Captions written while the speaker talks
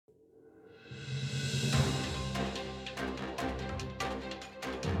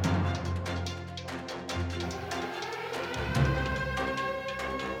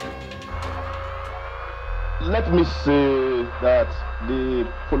let me say that the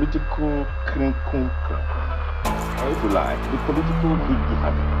political crinkle, or if you like, the political higgy.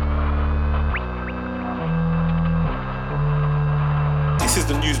 This is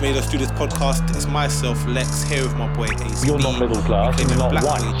the News Made Us Do This podcast. It's myself, Lex, here with my boy Ace. You're not middle class, you're not black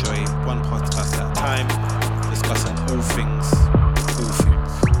white. boy joy, one podcast at a time, discussing all things.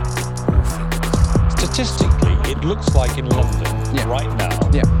 Statistically, it looks like in London right now,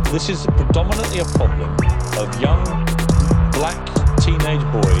 this is predominantly a problem of young black teenage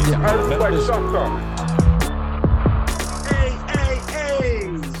boys. Hey!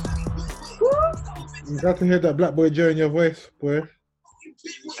 You got to hear that black boy Joe in your voice, boy.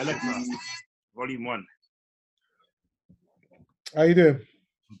 Alexa, volume 1. How you doing?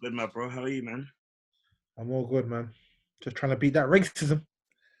 I'm good, my bro. How are you, man? I'm all good, man. Just trying to beat that racism.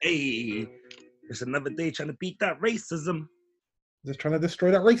 Hey, it's another day trying to beat that racism. Just trying to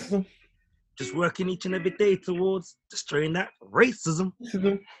destroy that racism. Just working each and every day towards destroying that racism.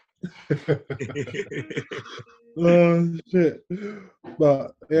 Oh, shit.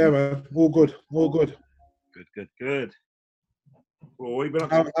 But, yeah, man. All good. All good. Good. Well, what have you been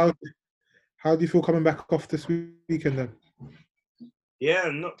up to? How do you feel coming back off this weekend then?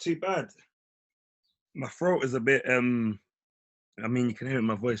 Yeah, not too bad. My throat is a bit, I mean, you can hear it in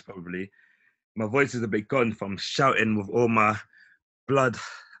my voice probably. My voice is a bit gone from shouting with all my blood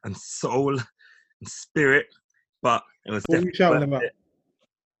and soul and spirit, but it was What were you shouting about?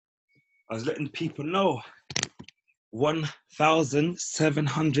 I was letting people know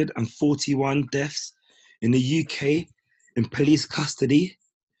 1,741 deaths in the UK in police custody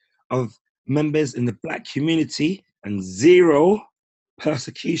of members in the black community and 0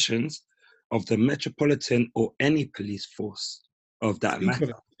 persecutions of the metropolitan or any police force of that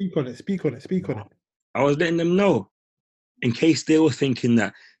matter. Speak on it. I was letting them know in case they were thinking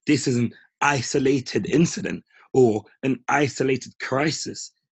that this is an isolated incident or an isolated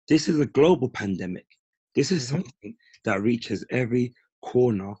crisis. This is a global pandemic. This is something that reaches every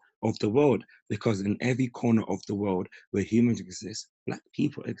corner of the world, because in every corner of the world where humans exist, black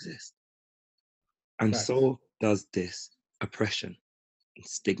people exist. And so does this oppression and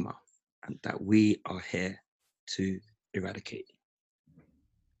stigma, and that we are here to eradicate.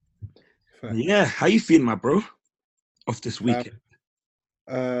 Yeah, how you feeling, my bro, off this weekend?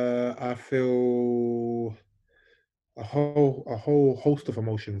 I feel a whole host of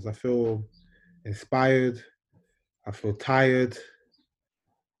emotions. I feel inspired. I feel tired.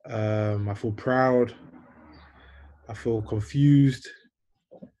 I feel proud. I feel confused.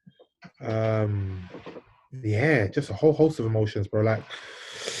 Just a whole host of emotions, bro. Like,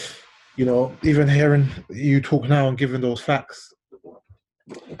 you know, even hearing you talk now and giving those facts,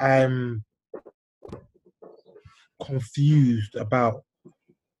 I'm confused about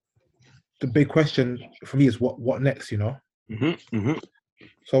the big question for me is what next, you know?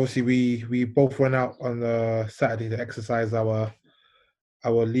 So obviously we both went out on Saturday to exercise our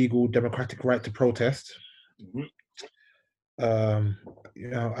legal democratic right to protest. You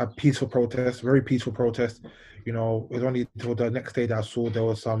know, a peaceful protest, very peaceful protest. You know, it was only until the next day that I saw there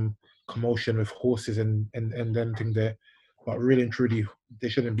was some commotion with horses and anything there. But really and truly, there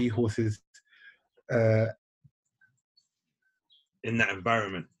shouldn't be horses in that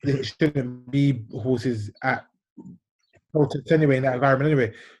environment. There shouldn't be horses at protests anyway, in that environment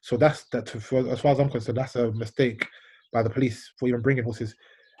anyway. So that's as far as I'm concerned, that's a mistake by the police for even bringing horses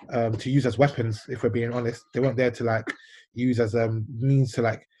to use as weapons. If we're being honest, they weren't there to like use as means to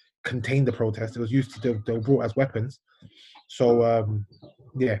like contain the protest. It was used to they were brought as weapons. So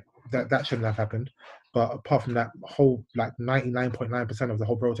that shouldn't have happened. But apart from that, whole like 99.9% of the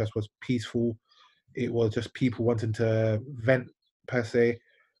whole protest was peaceful. It was just people wanting to vent per se.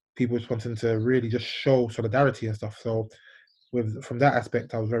 People just wanting to really just show solidarity and stuff. So from that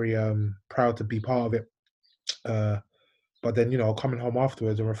aspect, I was very proud to be part of it. But then, you know, coming home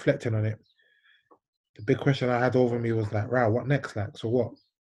afterwards and reflecting on it, the big question I had over me was like, wow, what next? Like, so what?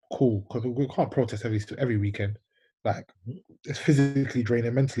 Cool, because we can't protest every weekend. Like, it's physically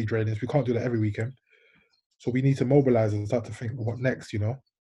draining, mentally draining. We can't do that every weekend. So we need to mobilize and start to think, what next, you know?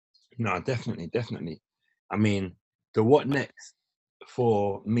 No, definitely. I mean, the what next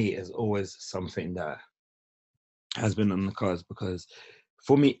for me is always something that has been on the cards, because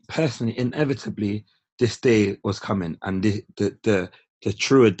for me personally, inevitably, this day was coming, and the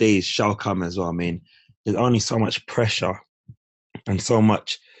truer days shall come as well. I mean, there's only so much pressure and so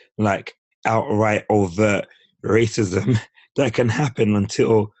much like outright overt racism that can happen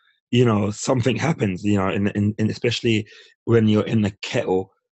until, you know, something happens, you know, in especially when you're in the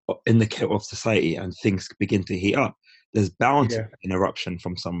kettle of society and things begin to heat up. There's bound to be an eruption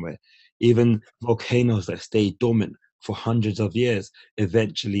from somewhere. Even volcanoes that stay dormant for hundreds of years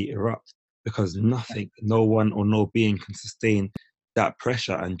eventually erupt because no one or no being can sustain that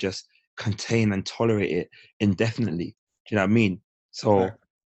pressure and just contain and tolerate it indefinitely. Do you know what I mean? So, Fact.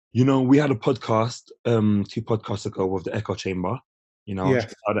 we had a podcast 2 podcasts ago with the Echo Chamber. Yes.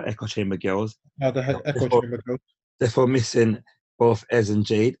 Shout out the Echo Chamber girls. The echo chamber girl. Therefore missing both Ez and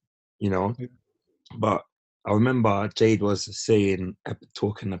Jade, but I remember Jade was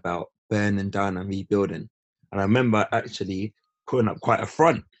talking about burning down and rebuilding, and I remember actually putting up quite a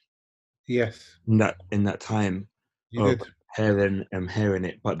front Yes, in that time you of did. hearing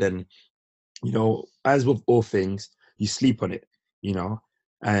it. But then, as with all things, you sleep on it,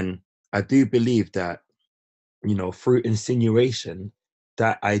 and I do believe that, through insinuation,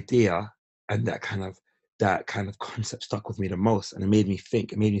 that idea and that kind of concept stuck with me the most, and it made me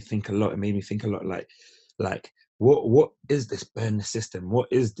think. It made me think a lot. It made me think a lot, like what is this burn the system? What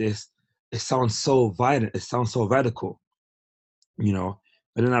is this? It sounds so violent. It sounds so radical,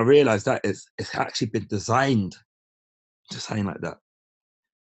 But then I realized that it's actually been designed to sound like that.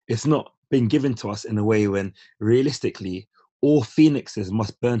 It's not been given to us in a way when realistically all phoenixes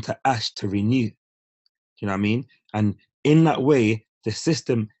must burn to ash to renew. You know what I mean? And in that way, the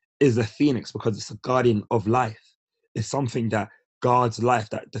system is a phoenix because it's a guardian of life. It's something that guards life,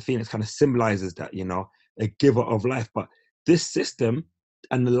 that the phoenix kind of symbolizes that, a giver of life. But this system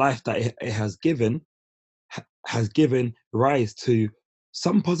and the life that it has given has given rise to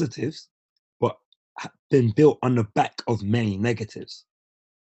some positives, but been built on the back of many negatives.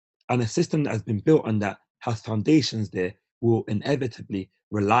 And a system that has been built on that has foundations there will inevitably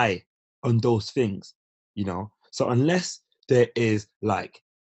rely on those things, So unless there is like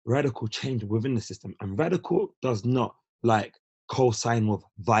radical change within the system, and radical does not like co-sign with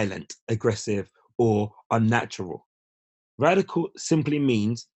violent, aggressive, or unnatural. Radical simply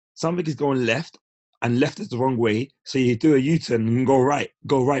means something is going left and left is the wrong way. So you do a U-turn and go right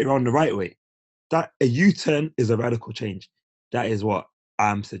around the right way. That a U-turn is a radical change. That is what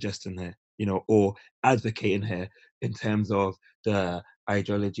I'm suggesting here, or advocating here in terms of the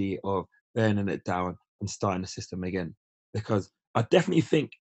ideology of burning it down and starting the system again. Because I definitely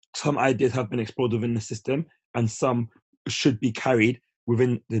think some ideas have been explored within the system and some should be carried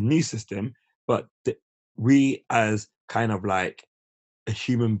within the new system. But we as kind of like a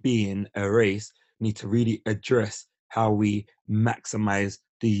human being, a race, need to really address how we maximize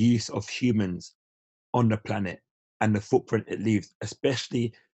the use of humans on the planet and the footprint it leaves,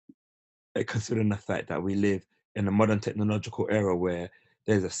 especially considering the fact that we live in a modern technological era where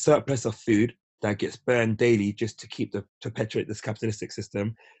there's a surplus of food that gets burned daily just to perpetuate this capitalistic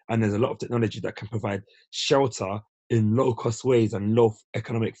system, and there's a lot of technology that can provide shelter in low cost ways and low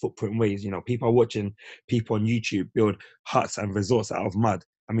economic footprint ways. People are watching people on YouTube build huts and resorts out of mud.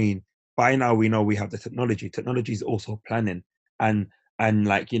 I mean, by now we know we have the technology. Technology is also planning and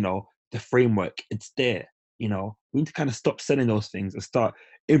the framework. It's there. We need to kind of stop selling those things and start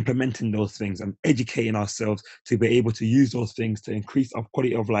implementing those things and educating ourselves to be able to use those things to increase our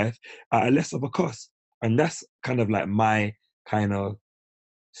quality of life at a less of a cost. And that's kind of like my kind of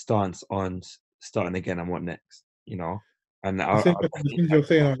stance on starting again and what next, And The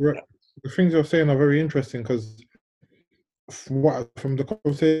things you're saying are very interesting because from the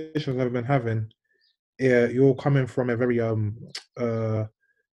conversations I've been having, you're coming from a very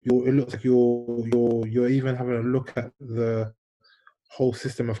it looks like you're even having a look at the whole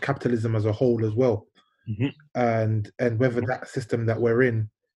system of capitalism as a whole as well, and whether that system that we're in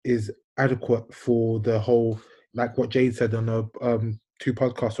is adequate for the whole, like what Jade said on the 2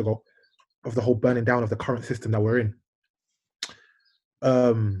 podcasts ago, of the whole burning down of the current system that we're in.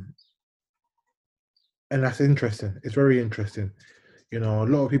 And that's interesting. It's very interesting. A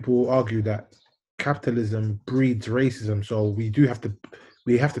lot of people argue that capitalism breeds racism, so we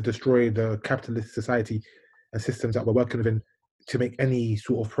have to destroy the capitalist society and systems that we're working within to make any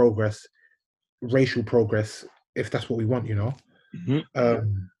sort of progress, racial progress, if that's what we want.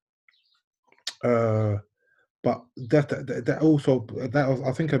 But that also,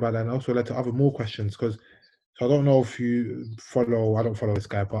 I'll think about that, and also led to other more questions because. So I don't know if you follow. I don't follow this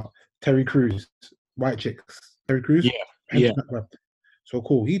guy, but Terry Crews, White Chicks, Terry Crews. Yeah. So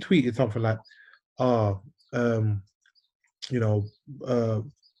cool. He tweeted something like,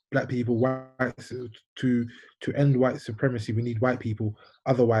 black people, whites, to end white supremacy, we need white people.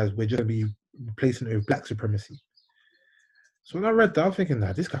 Otherwise, we're just gonna be replacing it with black supremacy. So when I read that, I'm thinking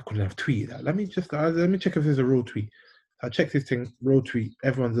that this guy couldn't have tweeted that. Let me check if there's a real tweet. I checked this thing, real tweet.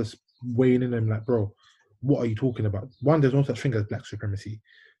 Everyone's just weighing in and like, bro, what are you talking about? One, there's no such thing as black supremacy.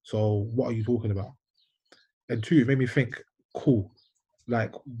 So what are you talking about? And two, it made me think, cool.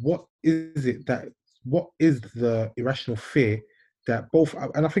 Like, what is the irrational fear that both,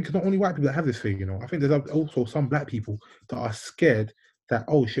 and I think it's not only white people that have this fear, you know, I think there's also some black people that are scared that,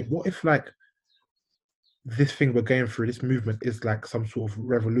 oh shit, what if like this thing we're going through, this movement is like some sort of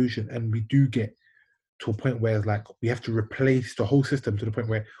revolution, and we do get to a point where it's like we have to replace the whole system to the point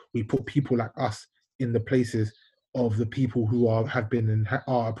where we put people like us in the places of the people who have been and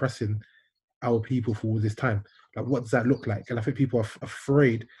are oppressing our people for all this time. Like, what does that look like? And I think people are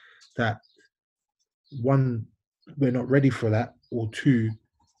afraid that, one, we're not ready for that, or two,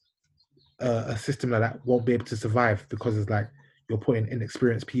 a system like that won't be able to survive because it's like you're putting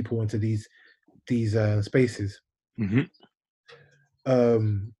inexperienced people into these spaces. Mm-hmm.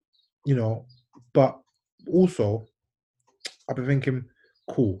 You know, but also I've been thinking,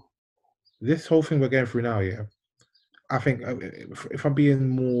 cool, this whole thing we're going through now, yeah, I think if I'm being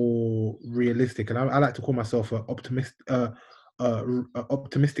more realistic, and I like to call myself an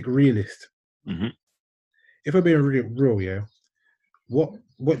optimistic realist. Mm-hmm. If I'm being real, yeah, what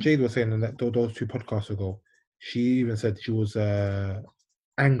Jade was saying in those 2 podcasts ago, she even said she was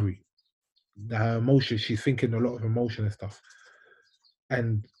angry. Her emotion, she's thinking a lot of emotion and stuff.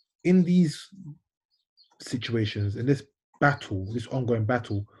 And in these situations, in this ongoing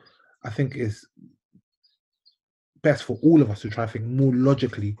battle, I think it's best for all of us to try to think more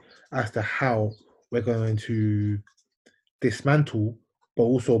logically as to how we're going to dismantle, but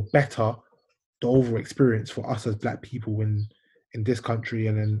also better the overall experience for us as black people in this country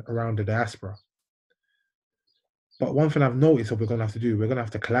and then around the diaspora. But one thing I've noticed that we're going to have to do, we're going to have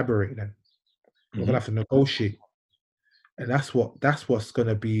to collaborate then. We're going to have to negotiate. And that's what's going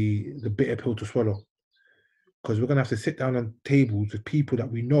to be the bitter pill to swallow. Because we're going to have to sit down on tables with people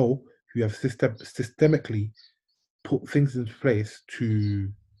that we know who have systemically put things into place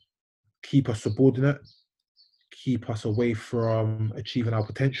to keep us subordinate, keep us away from achieving our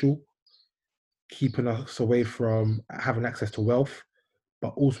potential, keeping us away from having access to wealth,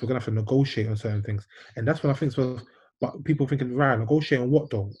 but also we're going to have to negotiate on certain things. And that's what I think. So, but people thinking, right, negotiate on what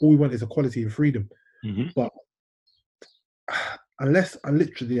though? All we want is equality and freedom. Mm-hmm. But unless,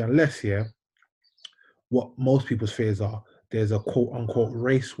 yeah, what most people's fears are, there's a quote unquote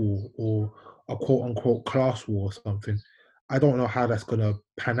race war or a quote unquote class war or something. I don't know how that's going to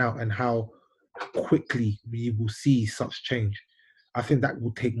pan out and how quickly we will see such change. I think that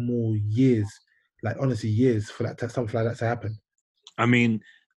will take more years, like honestly years, for something like that to happen. I mean,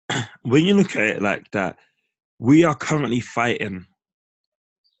 when you look at it like that, we are currently fighting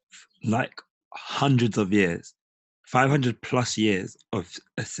like hundreds of years, 500 plus years of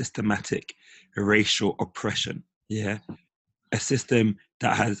a systematic racial oppression. Yeah. A system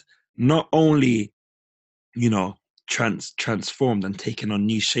that has not only, you know, transformed and taken on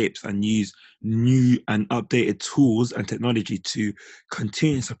new shapes and use new and updated tools and technology to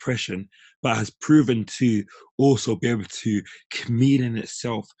continue suppression, but has proven to also be able to chameleon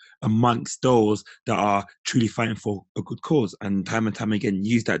itself amongst those that are truly fighting for a good cause, and time again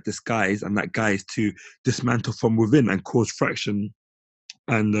use that disguise and that guise to dismantle from within and cause fraction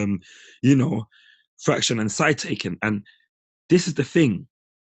and fraction and side taking. And this is the thing,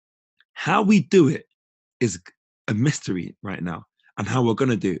 how we do it is a mystery right now, and how we're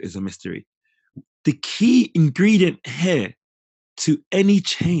going to do it is a mystery. The key ingredient here to any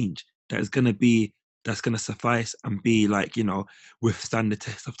change that's going to suffice and be like, withstand the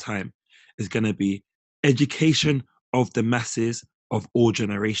test of time is going to be education of the masses of all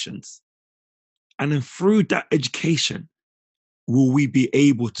generations. And then through that education, will we be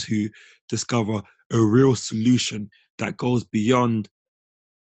able to discover a real solution that goes beyond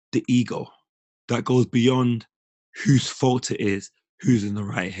the ego, that goes beyond whose fault it is, who's in the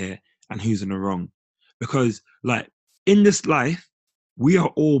right here and who's in the wrong. Because like in this life, we are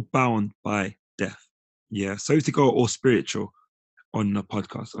all bound by death. Yeah. So to go all spiritual on the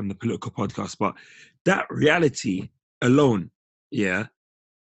podcast, on the political podcast, but that reality alone, yeah,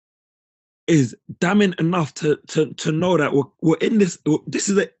 is damning enough to know that we're in this. This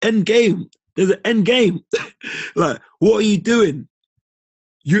is an end game. There's an end game. Like, what are you doing?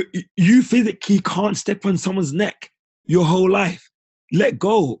 You physically can't step on someone's neck your whole life. Let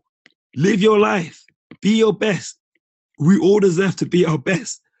go. Live your life. Be your best. We all deserve to be our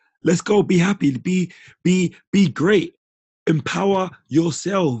best. Let's go. Be happy. Be great. Empower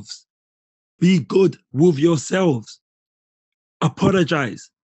yourselves. Be good with yourselves.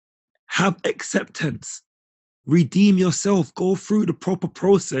 Apologize. Have acceptance. Redeem yourself. Go through the proper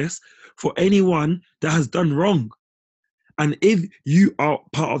process for anyone that has done wrong. And if you are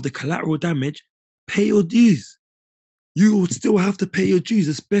part of the collateral damage, pay your dues. You will still have to pay your dues,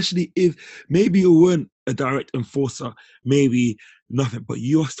 especially if maybe you weren't a direct enforcer, maybe nothing, but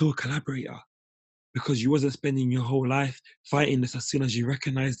you are still a collaborator because you wasn't spending your whole life fighting this. As soon as you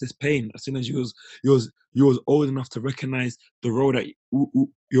recognize this pain, as soon as you was old enough to recognize the role that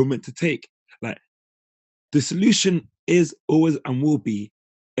you're meant to take, like the solution is always and will be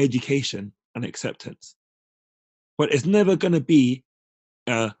education and acceptance. But it's never going to be,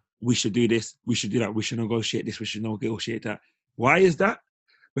 we should do this, we should do that, we should negotiate this, we should negotiate that. Why is that?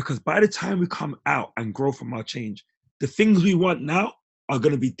 Because by the time we come out and grow from our change, the things we want now are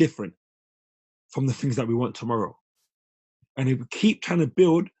going to be different from the things that we want tomorrow. And if we keep trying to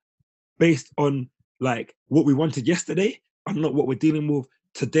build based on like what we wanted yesterday and not what we're dealing with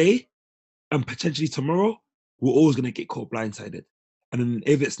today and potentially tomorrow, we're always going to get caught blindsided. And then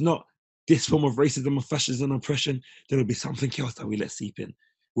if it's not this form of racism and fascism and oppression, there'll be something else that we let seep in,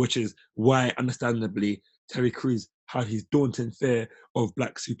 which is why, understandably, Terry Crews had his daunting fear of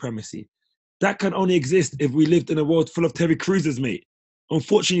black supremacy. That can only exist if we lived in a world full of Terry Crewses, mate.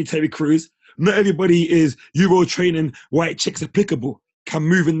 Unfortunately, Terry Crews, not everybody is Euro training white chicks applicable, can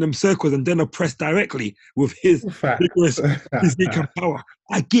move in them circles and then oppress directly with his vigorous physique and power.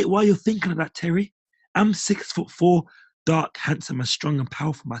 I get why you're thinking of that, Terry. I'm 6'4", dark, handsome, and strong and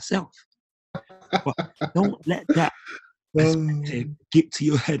powerful myself. But don't let that perspective get to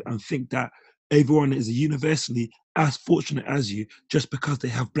your head and think that everyone is universally as fortunate as you just because they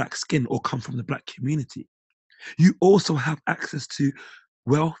have black skin or come from the black community. You also have access to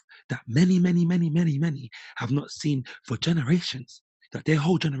wealth that many have not seen for generations, that their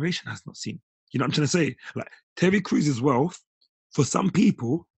whole generation has not seen. You know what I'm trying to say? Like Terry Crews' wealth, for some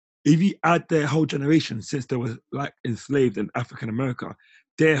people, if you add their whole generation since they were like enslaved in African America,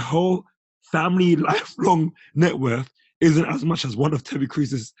 their whole family lifelong net worth isn't as much as one of Terry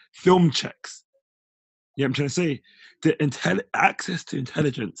Crews' film checks. You know what I'm trying to say? The access to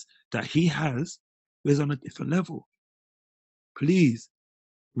intelligence that he has is on a different level. Please,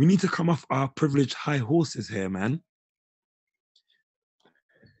 we need to come off our privileged high horses here, man.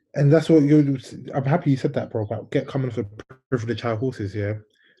 And that's what I'm happy you said that, bro, about coming off the privileged high horses, yeah?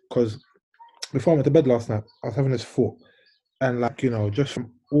 Because before I went to bed last night, I was having this thought, and like, you know, just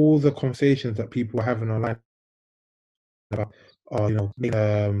from all the conversations that people are having online about, you know,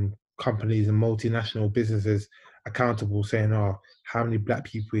 making companies and multinational businesses accountable, saying, oh, how many black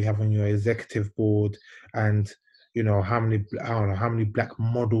people you have on your executive board, and you know, how many black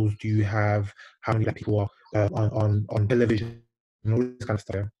models do you have, how many black people are on television and all this kind of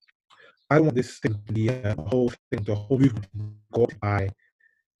stuff. I want this thing to be the whole movement go by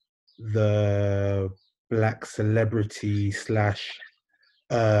the black celebrity /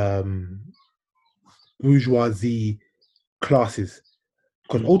 bourgeoisie classes.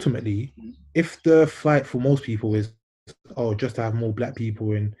 Because ultimately, if the fight for most people is, oh, just to have more black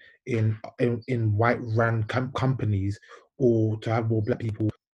people in white ran companies, or to have more black people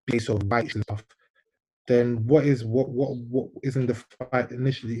based on whites and stuff, then what isn't the fight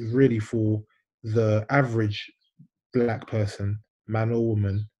initially really for the average black person, man or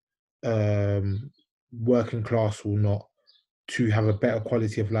woman, working class or not, to have a better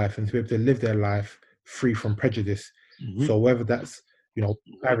quality of life and to be able to live their life free from prejudice. So whether that's, you know,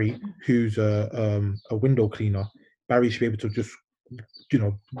 Barry, who's a window cleaner, Barry should be able to just, you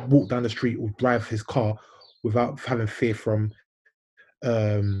know, walk down the street or drive his car without having fear from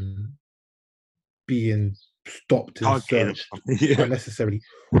being stopped and searched unnecessarily,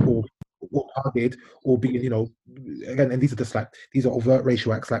 or targeted, or being, you know, again, and these are just like, these are overt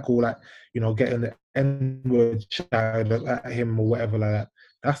racial acts, like all that, you know, getting the N-word shouted at him or whatever like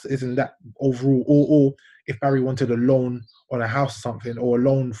that. Isn't that overall, or if Barry wanted a loan on a house or something, or a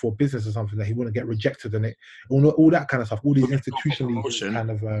loan for business or something, that he wouldn't get rejected in it, all that kind of stuff, all these institutionally kind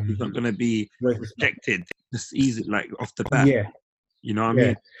of he's not going to be rejected just easy, like off the bat. Yeah. You know what I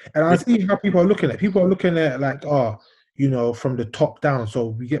mean? And I see how people are looking at it. People are looking at it like, oh, you know, from the top down. So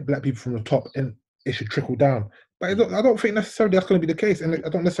we get black people from the top and it should trickle down. But I don't think necessarily that's going to be the case. And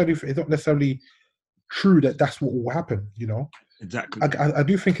it's not necessarily true that that's what will happen, you know? Exactly. I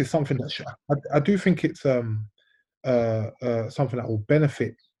do think it's something that I do think it's something that will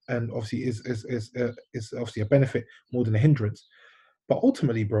benefit, and obviously is obviously a benefit more than a hindrance. But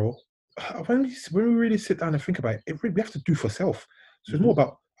ultimately, bro, when we really sit down and think about it, we have to do for self. So it's more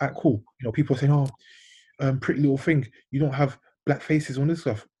about, cool, you know, people saying, oh, Pretty Little Thing, you don't have black faces on this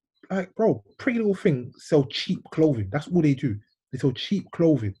stuff. Like, bro, Pretty Little Thing sell cheap clothing. That's all they do. They sell cheap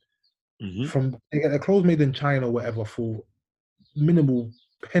clothing. They get their clothes made in China or whatever for minimal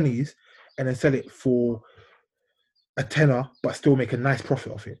pennies, and then sell it for a tenner, but still make a nice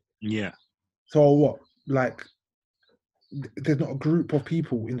profit off it. Yeah. So what? Like, there's not a group of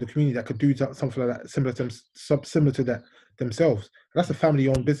people in the community that could do something like that, similar to that themselves. That's a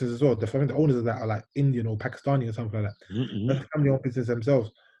family-owned business as well. The owners of that are like Indian or Pakistani or something like that. That's a family-owned business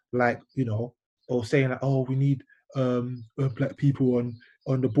themselves. Like, you know, or saying like, oh, we need black people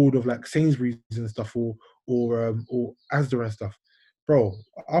on the board of like Sainsbury's and stuff, or Asda and stuff. Bro,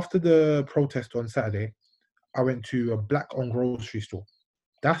 after the protest on Saturday, I went to a black-owned grocery store.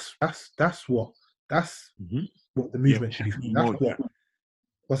 That's what the movement should be. That's what.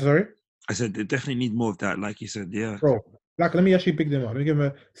 What's sorry? I said they definitely need more of that, like you said, yeah. Bro, like, let me actually big them up. Let me give them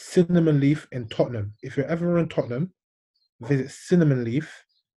a Cinnamon Leaf in Tottenham. If you're ever in Tottenham, visit Cinnamon Leaf,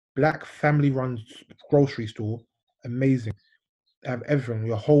 black family-run grocery store. Amazing. They have everything.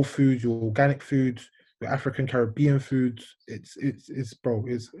 Your whole foods, your organic foods, your African Caribbean foods. It's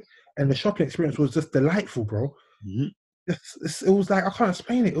and the shopping experience was just delightful, bro. It was like, I can't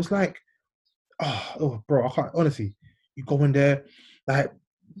explain it. It was like, oh, bro, I can't, honestly. You go in there, like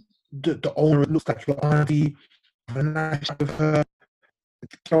the owner looks like your auntie, have a nice chat with her. The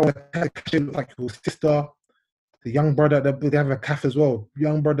girl looks like your sister. The young brother, they have a cafe as well.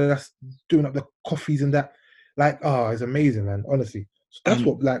 Young brother that's doing up the coffees and that. Like, it's amazing, man. Honestly, so that's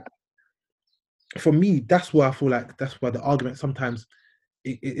what, like, for me, that's why I feel like that's why the argument sometimes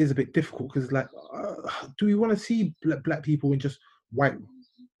it is a bit difficult, because like, do we want to see black people in just white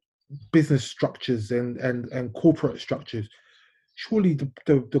business structures and corporate structures? Surely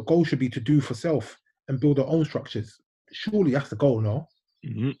the goal should be to do for self and build our own structures. Surely that's the goal, no?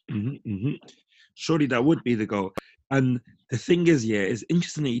 Surely that would be the goal. And the thing is, yeah, it's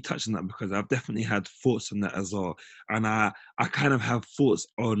interesting that you touched on that, because I've definitely had thoughts on that as well. And I kind of have thoughts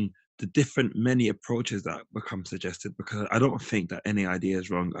on the different many approaches that become suggested, because I don't think that any idea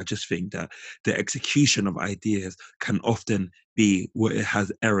is wrong. I just think that the execution of ideas can often be where it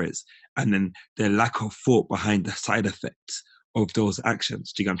has errors, and then the lack of thought behind the side effects of those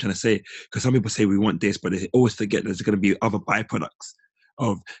actions. Do you get what I'm trying to say? Because some people say we want this, but they always forget there's going to be other byproducts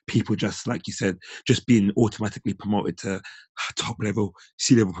of people, just like you said, just being automatically promoted to top level,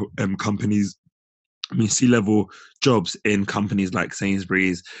 C-level companies. I mean, C-level jobs in companies like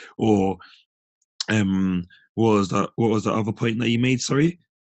Sainsbury's, or what was the other point that you made? Sorry,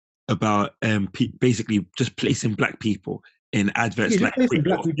 about basically just placing black people in adverts, like placing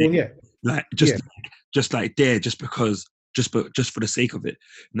black people, just like there, just for the sake of it.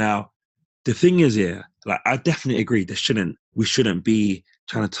 Now, the thing is, yeah, like, I definitely agree. We shouldn't be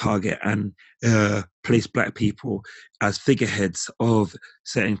trying to target and place black people as figureheads of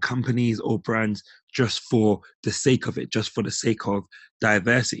certain companies or brands just for the sake of it, just for the sake of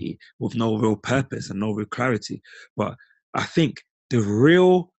diversity, with no real purpose and no real clarity. But I think the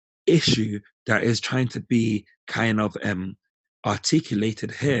real issue that is trying to be kind of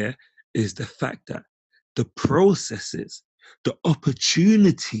articulated here is the fact that the processes, the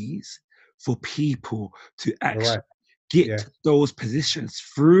opportunities for people to actually get those positions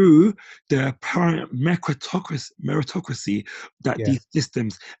through the apparent meritocracy that these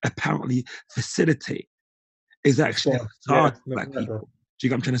systems apparently facilitate is actually hard for black people. Do you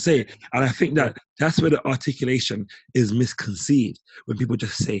get what I'm trying to say? And I think that that's where the articulation is misconceived, when people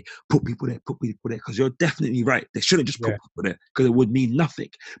just say, put people there, because you're definitely right. They shouldn't just put people there, because it would mean nothing.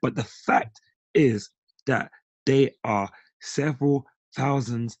 But the fact is that they are several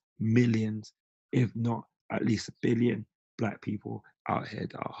thousands, millions, if not at least a billion black people out here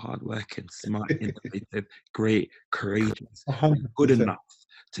that are hardworking, smart, innovative, great, courageous, good enough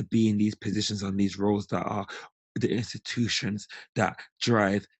to be in these positions, on these roles that are the institutions that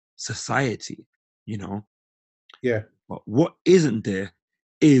drive society, you know? Yeah. But what isn't there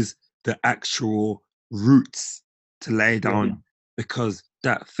is the actual roots to lay down, because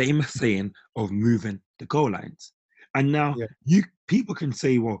that famous saying of moving the goal lines. And now people can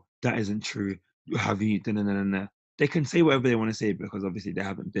say, well, that isn't true. Have you done? They can say whatever they want to say, because obviously they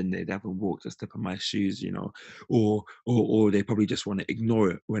haven't been there, they haven't walked a step in my shoes, you know, or they probably just want to ignore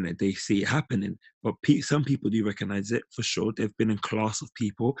it when they see it happening. But some people do recognize it for sure. They've been in class of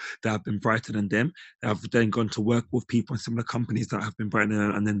people that have been brighter than them. They have then gone to work with people in similar companies that have been brighter than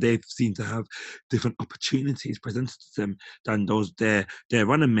them, and then they've seemed to have different opportunities presented to them than those their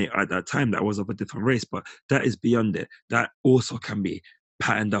running mate at that time that was of a different race. But that is beyond it. That also can be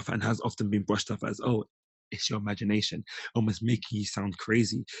patterned off and has often been brushed off as, oh, it's your imagination, almost making you sound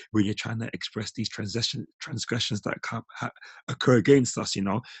crazy when you're trying to express these transgressions that can occur against us, you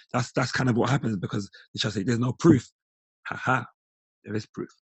know. That's kind of what happens, because they just say there's no proof. There is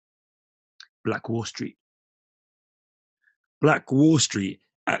proof. Black Wall Street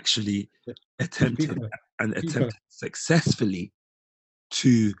actually attempted successfully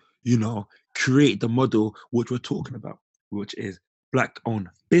to, you know, create the model which we're talking about. which is Black-owned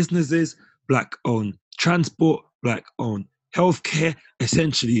businesses, Black-owned transport, Black-owned healthcare,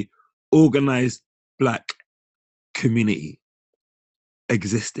 essentially organized Black community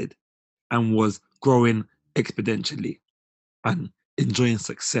existed and was growing exponentially and enjoying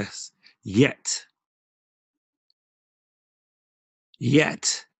success. Yet,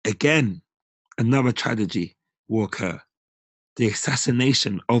 again, another tragedy will occur. The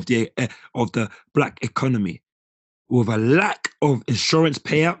assassination of the Black economy, with a lack of insurance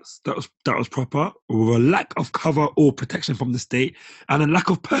payouts that was proper, with a lack of cover or protection from the state, and a lack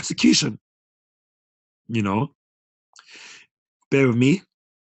of persecution. You know, bear with me.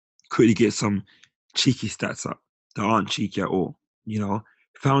 Quickly get some cheeky stats up that aren't cheeky at all. You know,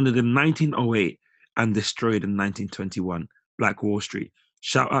 founded in 1908 and destroyed in 1921. Black Wall Street.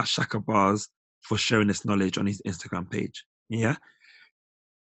 Shout out Shaka Bars for sharing this knowledge on his Instagram page. Yeah.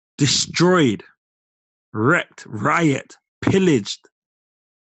 Destroyed, wrecked, riot, pillaged,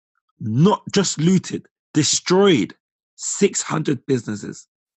 not just looted, destroyed 600 businesses,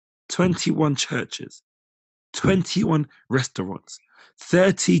 21 churches, 21 restaurants,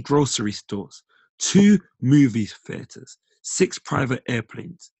 30 grocery stores, 2 movie theaters, 6 private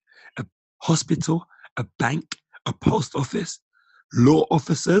airplanes, a hospital, a bank, a post office, law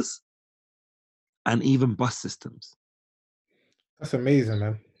officers, and even bus systems. That's amazing,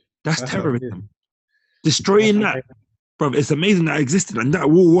 man. That's terrorism. Amazing. Destroying that, bro. It's amazing that existed, and that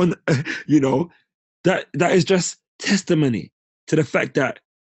will one, you know, that is just testimony to the fact that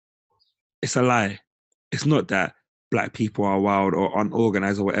it's a lie. It's not that Black people are wild or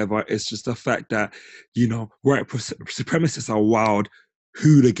unorganized or whatever. It's just the fact that, you know, white supremacists are wild,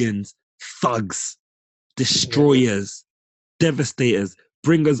 hooligans, thugs, destroyers, devastators,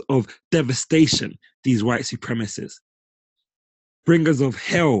 bringers of devastation, these white supremacists. Bringers of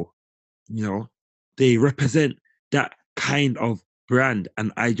hell, you know, they represent that kind of brand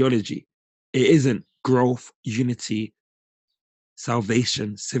and ideology. It isn't growth, unity,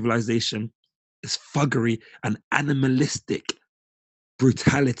 salvation, civilization. It's thuggery and animalistic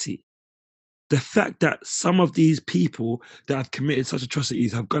brutality. The fact that some of these people that have committed such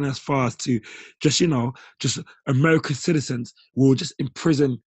atrocities have gone as far as to just American citizens will just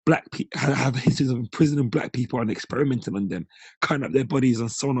imprison Black people, have histories of imprisoning Black people and experimenting on them, cutting up their bodies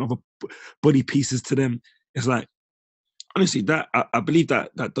and sewing other body pieces to them. It's like, honestly, that I believe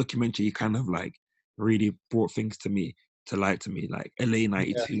that documentary kind of like really brought things to light to me, like LA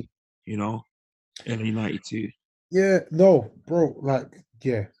 92, you know, LA 92. Yeah, no, bro, like,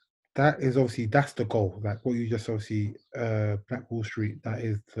 yeah, that is obviously, that's the goal. Like what you just obviously, Black Wall Street, that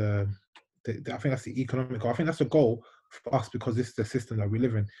is I think that's the economic goal. I think that's the goal for us because this is the system that we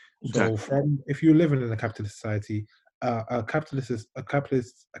live in. So if you're living in a capitalist society, a capitalist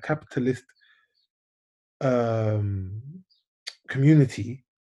community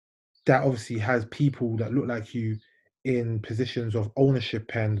that obviously has people that look like you in positions of ownership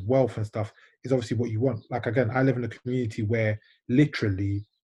and wealth and stuff is obviously what you want. Like, again, I live in a community where literally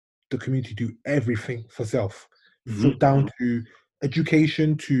the community do everything for self, down to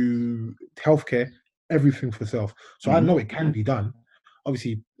education to healthcare, everything for self. So I know it can be done,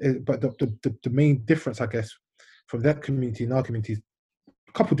 obviously, but the main difference, I guess, from that community and our community is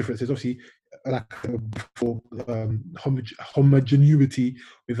a couple of differences. Obviously, like for homogeneity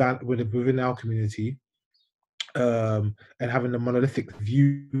within our community, and having a monolithic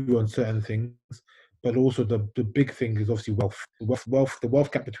view on certain things, but also the big thing is obviously wealth. The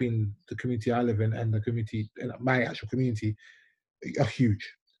wealth gap between the community I live in and the community, and my actual community, are huge.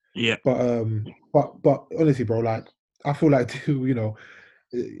 Yeah. But honestly, bro, like I feel like you know,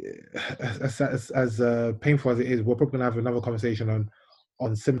 as painful as it is, we're probably gonna have another conversation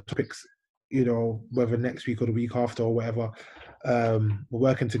on similar topics. You know, whether next week or the week after or whatever. We're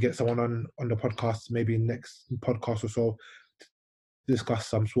working to get someone on the podcast, maybe next podcast or so, to discuss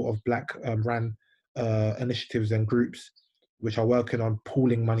some sort of Black ran initiatives and groups which are working on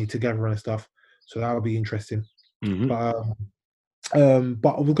pooling money together and stuff. So that would be interesting. But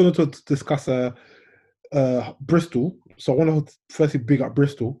we're going to discuss Bristol. So I want to firstly big up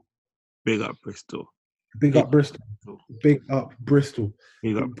Bristol. Big up Bristol. Big up Bristol. Big up Bristol.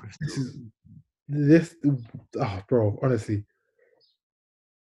 Big up Bristol. Bro, honestly,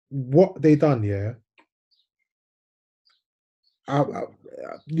 what they done, yeah.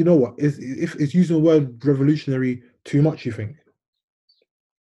 You know what? If it's using the word revolutionary too much, you think?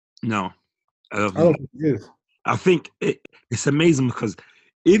 No, I don't think it is. I think it's amazing because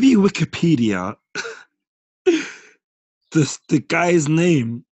if you Wikipedia the guy's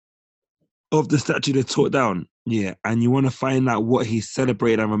name of the statue they tore down, yeah, and you want to find out what he's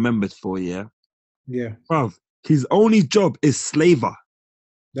celebrated and remembered for, yeah, yeah, bruv, His only job is slaver.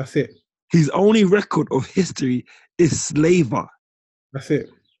 That's it. His only record of history is slaver. That's it.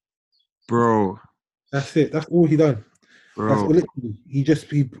 Bro. That's it. That's all he done. That's Bro. literally, he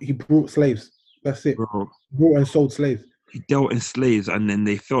brought slaves. That's it. Bro. Brought and sold slaves. He dealt in slaves, and then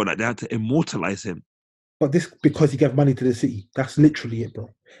they felt like they had to immortalize him. But this because he gave money to the city. That's literally it, bro.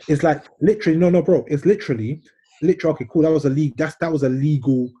 It's like literally no, bro. It's literally. Okay, cool. That was a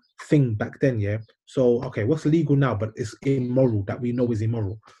legal thing back then, yeah. So okay, what's legal now? But it's immoral. That we know is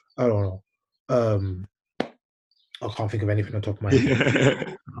immoral. I don't know. I can't think of anything on top of my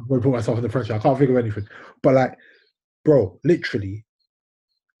head. I'm gonna put myself in the pressure. I can't think of anything. But like, bro, literally,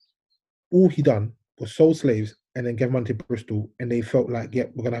 all he done was sold slaves and then gave money to Bristol, and they felt like, yeah,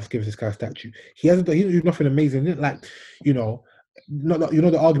 we're gonna have to give this guy a statue. He didn't do nothing amazing. He didn't like, the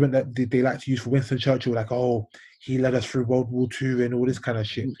argument that they like to use for Winston Churchill, like, oh, he led us through World War II and all this kind of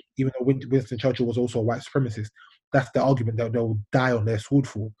shit. Even though Winston Churchill was also a white supremacist, that's the argument that they'll die on their sword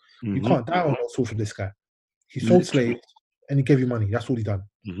for. You can't die on your sword for this guy. He sold slaves and he gave you money. That's all he done.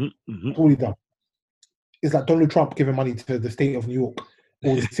 That's all he done. It's like Donald Trump giving money to the state of New York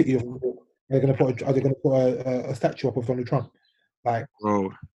or the city of New York. Are they going to put a statue up of Donald Trump? Like,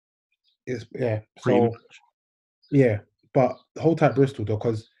 bro, it's So yeah, but the whole type Bristol though,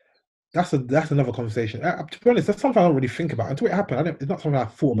 because that's another conversation. To be honest, that's something I don't really think about until it happened. It's not something I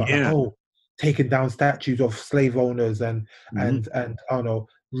thought about. Yeah. Like, taking down statues of slave owners and I don't know,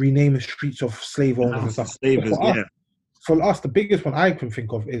 renaming streets of slave owners and stuff. For us, the biggest one I can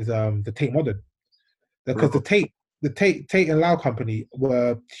think of is the Tate Modern, because the Tate and Lau Company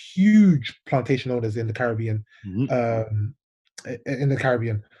were huge plantation owners in the Caribbean.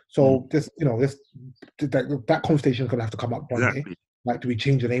 So that conversation is gonna have to come up one day. Like, do we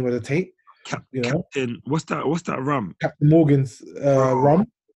change the name of the Tate? Captain, what's that rum? Captain Morgan's rum.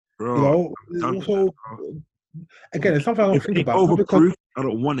 Bro, so again, it's something I don't think about. Overproof, I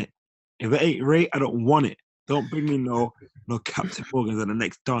don't want it. If it ain't right, I don't want it. Don't bring me no Captain Morgan's at the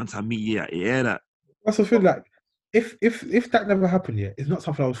next dance I meet you at. You hear that? That's the thing. Like, if that never happened yet, it's not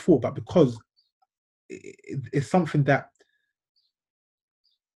something I was thought about, because it's something that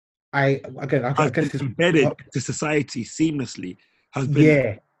I guess it's embedded to society seamlessly. Has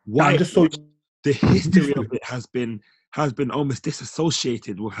been why just so the history of it has been almost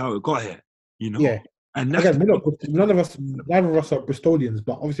disassociated with how it got here. And again, neither of us are Bristolians,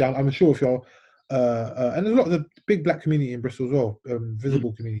 but obviously I'm sure if you're and there's a lot of the big black community in Bristol as well,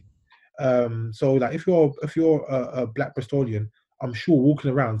 visible community. So like if you're a black Bristolian, I'm sure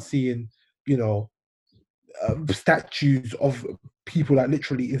walking around seeing statues of people that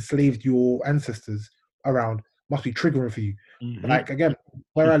literally enslaved your ancestors around must be triggering for you. Like, again,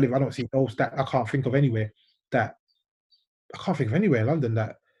 where I live, I don't see no I can't think of anywhere in London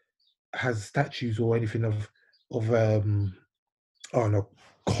that has statues or anything of I don't know,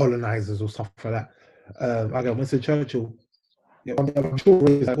 colonizers or stuff like that. Again, Winston Churchill, I'm sure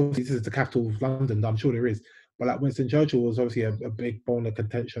there is. Like, obviously, this is the capital of London. I'm sure there is, but like Winston Churchill was obviously a big bone of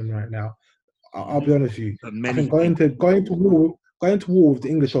contention right now. I'll be honest with you. I think going to war with the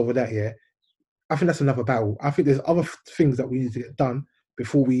English over that, I think that's another battle. I think there's other things that we need to get done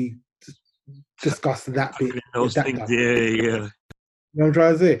before we discuss that bit. Yeah. You know what I'm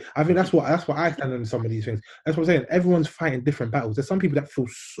trying to say? I think that's what I stand on some of these things. That's what I'm saying. Everyone's fighting different battles. There's some people that feel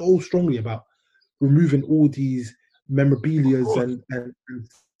so strongly about removing all these memorabilias and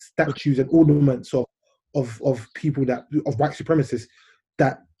statues and ornaments of people of white supremacists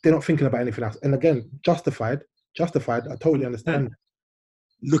that they're not thinking about anything else. And again, justified. I totally understand.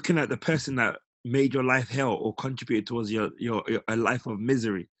 Looking at the person that made your life hell or contributed towards your a life of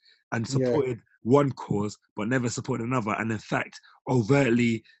misery and supported one cause but never supported another, and in fact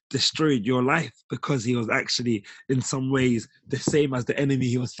overtly destroyed your life because he was actually in some ways the same as the enemy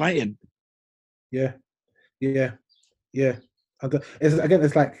he was fighting. Yeah. It's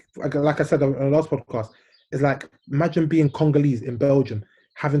like I said on the last podcast, it's like, imagine being Congolese in Belgium,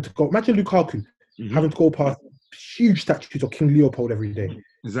 having to go, imagine Lukaku having to go past huge statues of King Leopold every day.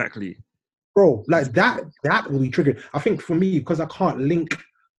 Exactly. Bro, like that will be triggered. I think for me, because I can't link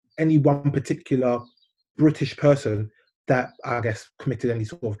any one particular British person that I guess committed any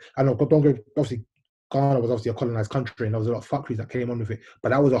sort of, I know, obviously Ghana was obviously a colonized country and there was a lot of fuckeries that came on with it, but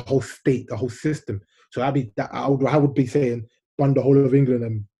that was a whole state, a whole system. So I would be saying burn the whole of England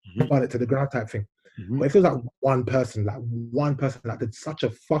and burn it to the ground type thing. But if it was like one person that did such a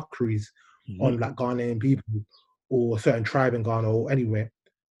fuckeries on like Ghanaian people or a certain tribe in Ghana or anywhere,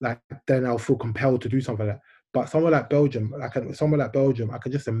 like then I'll feel compelled to do something like that. But somewhere like Belgium, I can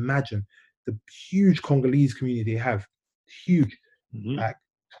just imagine the huge Congolese community they have. Huge. Like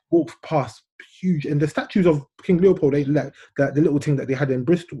walk past huge, and the statues of King Leopold, they like the little thing that they had in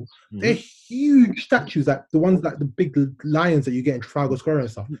Bristol. They're huge statues, like the ones like the big lions that you get in Trafalgar Square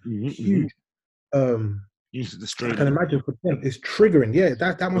and stuff. Huge. Used to destroy I can them. imagine for them it's triggering. Yeah,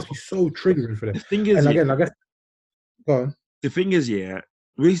 that must be so triggering for them. The thing is, and again, I guess, go on. The thing is,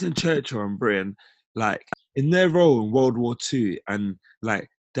 Winston Churchill and Britain, like in their role in World War II and like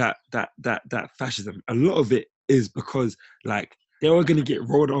that fascism, a lot of it is because like they were gonna get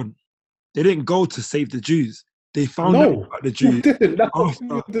rolled on. They didn't go to save the Jews. They found out about the Jews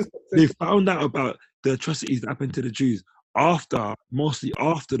after they found out about the atrocities that happened to the Jews mostly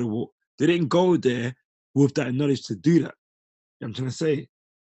after the war. They didn't go there with that knowledge to do that. You know what I'm trying to say?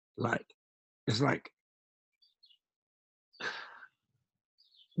 Like, it's like,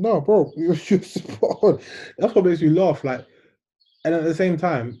 no, bro, you're spot on. That's what makes you laugh. Like, and at the same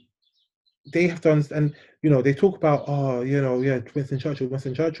time, they have to understand. They talk about, Winston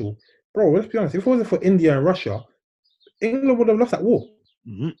Churchill. Bro, let's be honest. If it wasn't for India and Russia, England would have lost that war.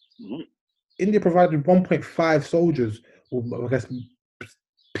 India provided 1.5 soldiers, or I guess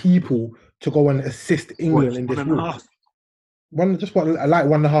people, to go and assist England in this war. Just what, like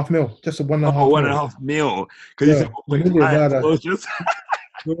 1.5 mil, just a 1.5 mil. 1.5 mil. Because you said 1.5 soldiers.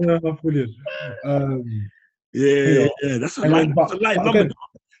 1.5 million. Yeah. That's a light number.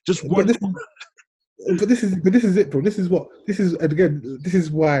 Just one. But this is it, bro. This is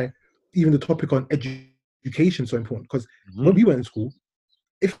why even the topic on education is so important. Because when we went in school,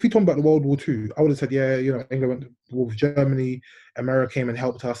 if we talk about the World War II, I would have said, England went to war with Germany, America came and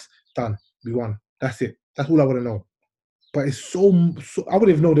helped us. Done, we won. That's it. That's all I would have known. But it's so I would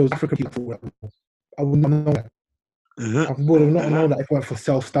have known there was African people. I would not know that. I would have not known that if it went for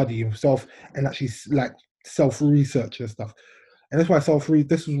self-study and actually like self-research and stuff. And that's why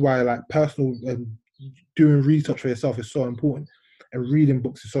this is why like personal doing research for yourself is so important, and reading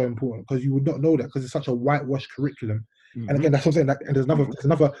books is so important, because you would not know that because it's such a whitewashed curriculum. And again, that's what I'm saying. Like, and there's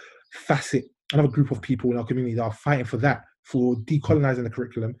another facet, another group of people in our community that are fighting for that, for decolonizing the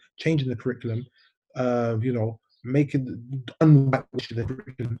curriculum, changing the curriculum, making unwhitewashing the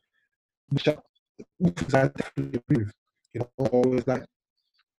curriculum, which I definitely agree with. Always like,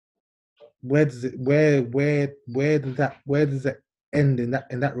 where does it end in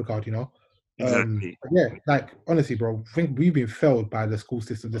that regard? Exactly. Like honestly, bro, I think we've been failed by the schooling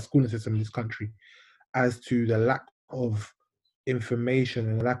system in this country, as to the lack of information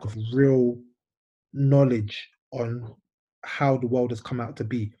and the lack of real knowledge on how the world has come out to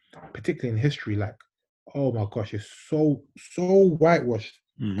be, particularly in history. Like, oh my gosh, it's so whitewashed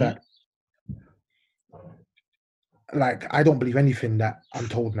that, like, I don't believe anything that I'm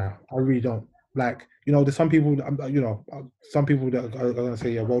told now. I really don't. Like, there's some people, some people that are going to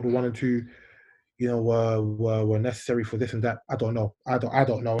say, World War I and II, were necessary for this and that. I don't know. I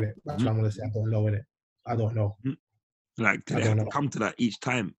don't know it. That's what I'm going to say. I don't know in it. I don't know. Like, do they have to come to that each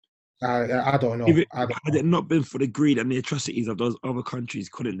time? I don't know. Had it not been for the greed and the atrocities of those other countries,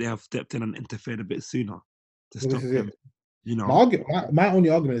 couldn't they have stepped in and interfered a bit sooner to stop them? My only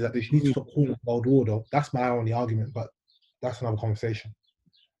argument is that they need to stop calling it World War, though. That's my only argument, but that's another conversation.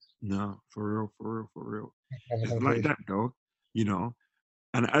 No, for real. It's like that, though,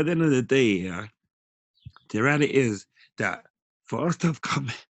 And at the end of the day, the reality is that for us to have come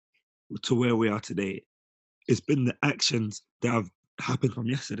to where we are today, it's been the actions that have happened from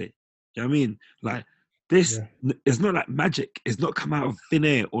yesterday. You know what I mean? Like, this, it's not like magic. It's not come out of thin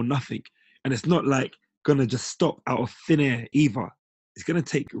air or nothing. And it's not like gonna just stop out of thin air either. It's gonna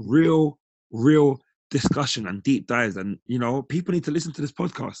take real discussion and deep dives. And, people need to listen to this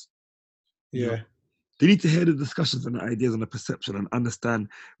podcast. They need to hear the discussions and the ideas and the perception and understand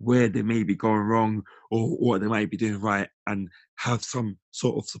where they may be going wrong or what they might be doing right, and have some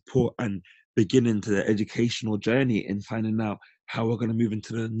sort of support and begin into the educational journey in finding out how we're going to move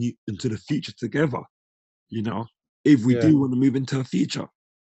into the future together. If we do want to move into a future, you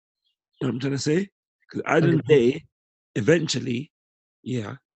know what I'm trying to say? Because at the end of the day, eventually,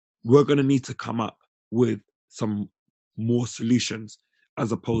 we're going to need to come up with some more solutions,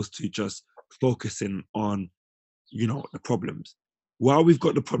 as opposed to just focusing on, the problems. While we've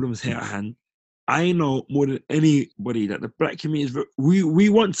got the problems here at hand, I know more than anybody that the Black community we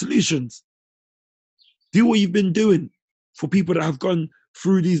want solutions. Do what you've been doing for people that have gone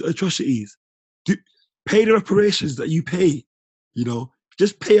through these atrocities. Pay the reparations that you pay.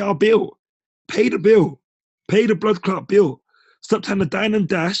 Just pay our bill. Pay the bill. Pay the blood clot bill. Stop trying to dine and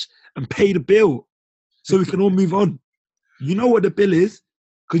dash and pay the bill, so we can all move on. You know what the bill is,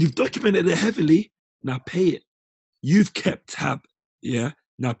 because you've documented it heavily. Now pay it. You've kept tab.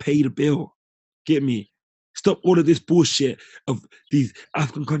 Now pay the bill. Get me? Stop all of this bullshit of these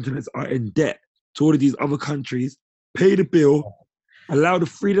African continents are in debt to all of these other countries. Pay the bill. Allow the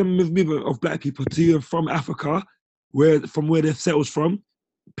freedom of movement of black people to and from Africa, where they've settled from.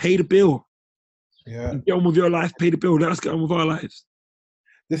 Pay the bill. Yeah. Get on with your life. Pay the bill. Let us get on with our lives.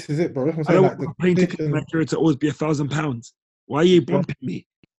 This is it, bro. That's what I I'm don't saying. want my plane ticket to Nigeria to always be £1,000. Why are you bumping me?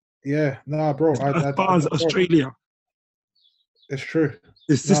 Yeah, nah, bro. As far as Australia. It's true.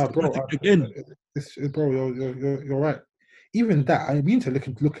 It's systematic again. Bro, you're right. Even that, I mean, we need to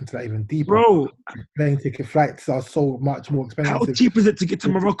look into that even deeper. Bro, plane ticket flights are so much more expensive. How cheap is it to get to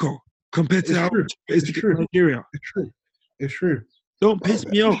Morocco compared to how cheap it is to get to Nigeria? It's true. Don't piss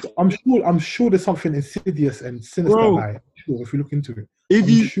me off. I'm sure there's something insidious and sinister about it. Sure, if you look into it.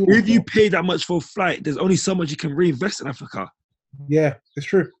 If you pay that much for a flight, there's only so much you can reinvest in Africa. Yeah, it's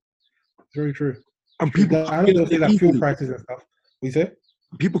true. It's very true. And people, I know they'll say like fuel prices and stuff. What you say?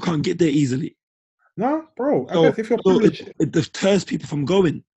 People can't get there easily. No, bro. I guess if you're privileged, it deters people from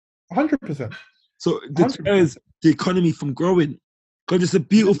going. 100%. So it deters the economy from growing. Because it's a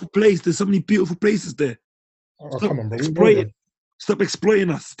beautiful place. There's so many beautiful places there. Oh, come on, bro. Stop exploiting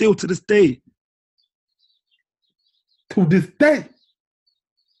us. Still to this day. To this day.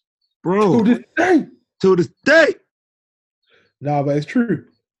 Bro. To this day. To this day. No, but it's true.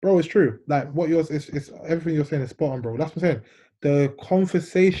 Bro, it's true. Like what it's everything you're saying is spot on, bro. That's what I'm saying. The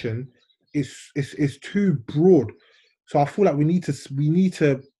conversation is too broad. So I feel like we need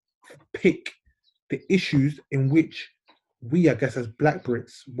to pick the issues in which we, I guess, as Black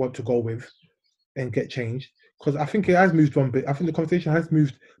Brits want to go with and get changed. Because I think it has moved on, but I think the conversation has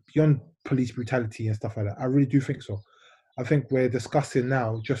moved beyond police brutality and stuff like that. I really do think so. I think we're discussing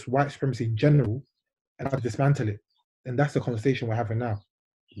now just white supremacy in general and how to dismantle it. And that's the conversation we're having now.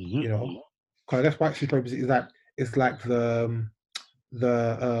 You know? Because that's white supremacy is like the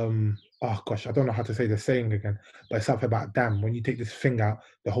oh gosh, I don't know how to say the saying again, but it's something about dam. When you take this thing out,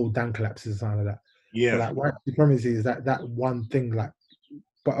 the whole dam collapses, something like that. Yeah. But like white supremacy is that one thing, like,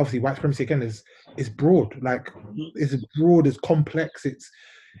 but obviously white supremacy again is broad, like it's broad, it's complex,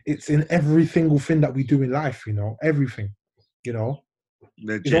 it's in every single thing that we do in life, you know, everything, you know.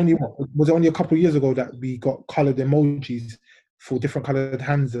 It's only was it only a couple of years ago that we got coloured emojis for different coloured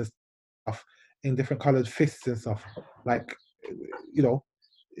hands and stuff, in different coloured fists and stuff, like, you know.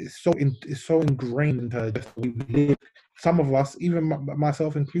 It's so ingrained into just the way we live. Some of us, even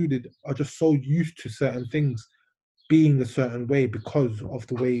myself included, are just so used to certain things being a certain way because of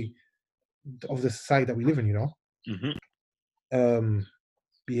the way of the society that we live in, you know.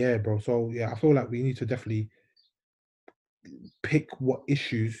 Yeah, bro. So yeah, I feel like we need to definitely pick what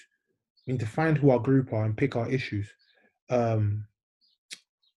issues. We need to find who our group are and pick our issues. Yeah,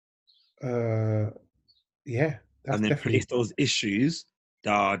 and then place those issues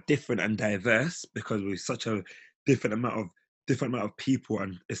that are different and diverse, because we're such a different amount of people,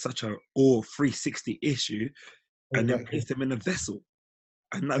 and it's such a all 360 issue, and then place them in a vessel,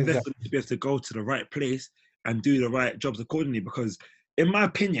 and that vessel needs to be able to go to the right place and do the right jobs accordingly. Because in my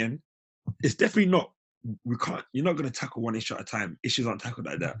opinion, it's definitely not, you're not going to tackle one issue at a time. Issues aren't tackled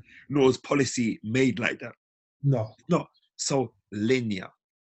like that, nor is policy made like that. No, it's not so linear.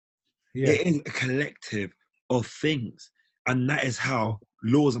 It is a collective of things, and that is how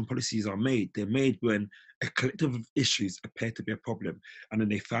laws and policies are made. They're made when a collective of issues appear to be a problem, and then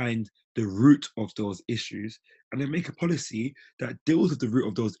they find the root of those issues, and they make a policy that deals with the root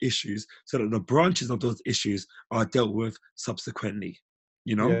of those issues, so that the branches of those issues are dealt with subsequently.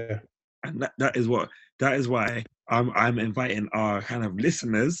 You know, and that is why I'm inviting our kind of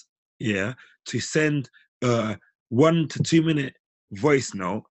listeners, to send a 1 to 2 minute voice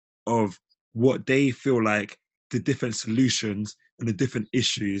note of what they feel like the different solutions and the different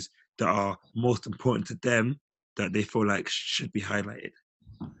issues that are most important to them, that they feel like should be highlighted.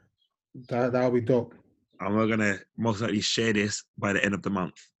 That'll be dope. And we're gonna most likely share this by the end of the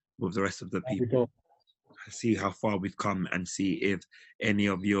month with the rest of the people. See how far we've come and see if any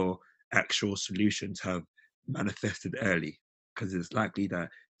of your actual solutions have manifested early, because it's likely that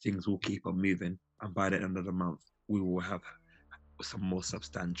things will keep on moving, and by the end of the month we will have some more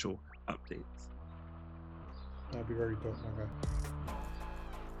substantial updates. That'd be very dope, my guy.